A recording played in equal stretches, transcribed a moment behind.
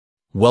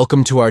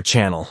Welcome to our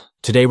channel.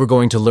 Today we're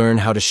going to learn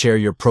how to share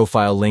your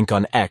profile link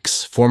on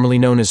X, formerly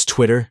known as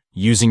Twitter,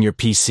 using your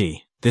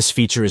PC. This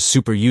feature is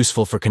super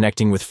useful for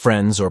connecting with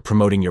friends or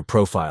promoting your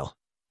profile.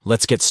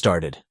 Let's get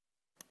started.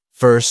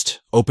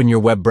 First, open your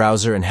web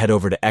browser and head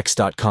over to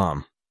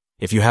x.com.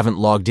 If you haven't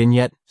logged in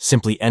yet,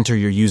 simply enter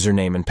your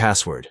username and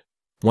password.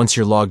 Once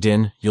you're logged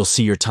in, you'll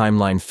see your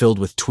timeline filled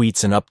with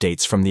tweets and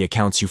updates from the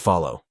accounts you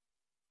follow.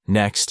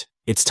 Next,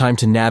 it's time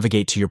to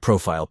navigate to your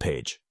profile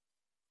page.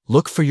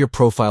 Look for your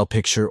profile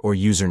picture or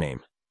username,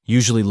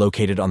 usually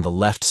located on the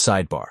left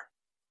sidebar.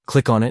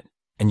 Click on it,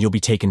 and you'll be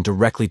taken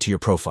directly to your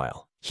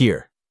profile.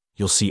 Here,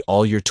 you'll see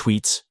all your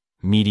tweets,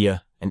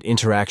 media, and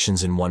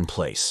interactions in one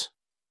place.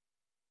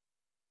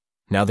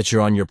 Now that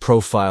you're on your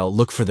profile,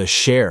 look for the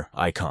Share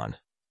icon.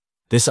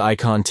 This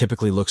icon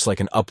typically looks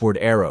like an upward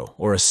arrow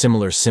or a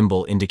similar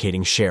symbol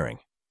indicating sharing.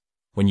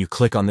 When you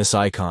click on this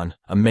icon,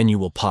 a menu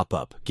will pop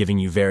up, giving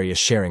you various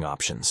sharing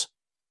options.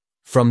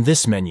 From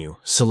this menu,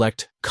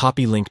 select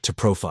Copy Link to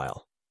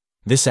Profile.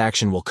 This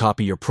action will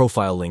copy your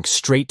profile link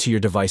straight to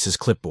your device's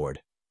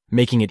clipboard,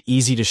 making it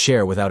easy to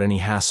share without any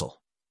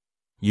hassle.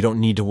 You don't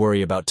need to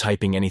worry about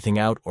typing anything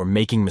out or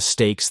making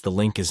mistakes. The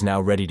link is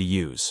now ready to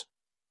use.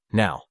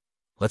 Now,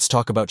 let's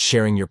talk about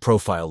sharing your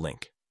profile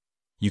link.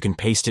 You can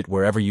paste it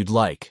wherever you'd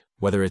like,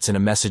 whether it's in a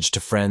message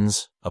to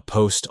friends, a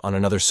post on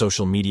another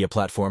social media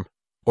platform,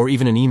 or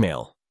even an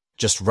email.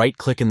 Just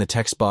right-click in the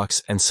text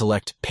box and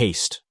select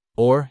Paste.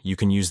 Or you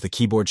can use the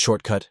keyboard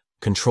shortcut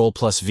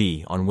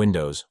Ctrl+V on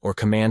Windows or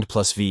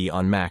Command+V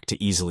on Mac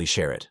to easily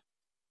share it.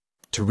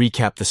 To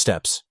recap the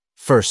steps,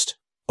 first,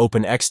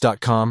 open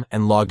x.com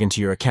and log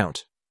into your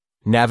account.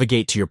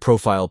 Navigate to your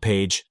profile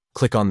page,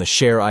 click on the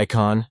Share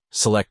icon,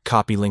 select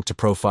Copy Link to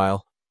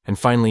Profile, and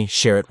finally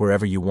share it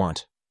wherever you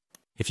want.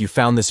 If you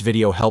found this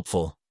video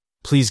helpful,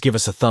 please give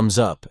us a thumbs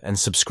up and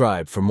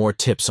subscribe for more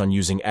tips on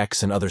using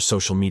X and other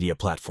social media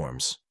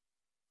platforms.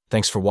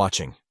 Thanks for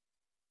watching.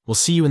 We'll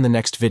see you in the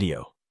next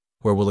video,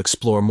 where we'll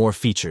explore more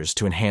features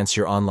to enhance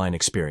your online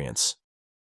experience.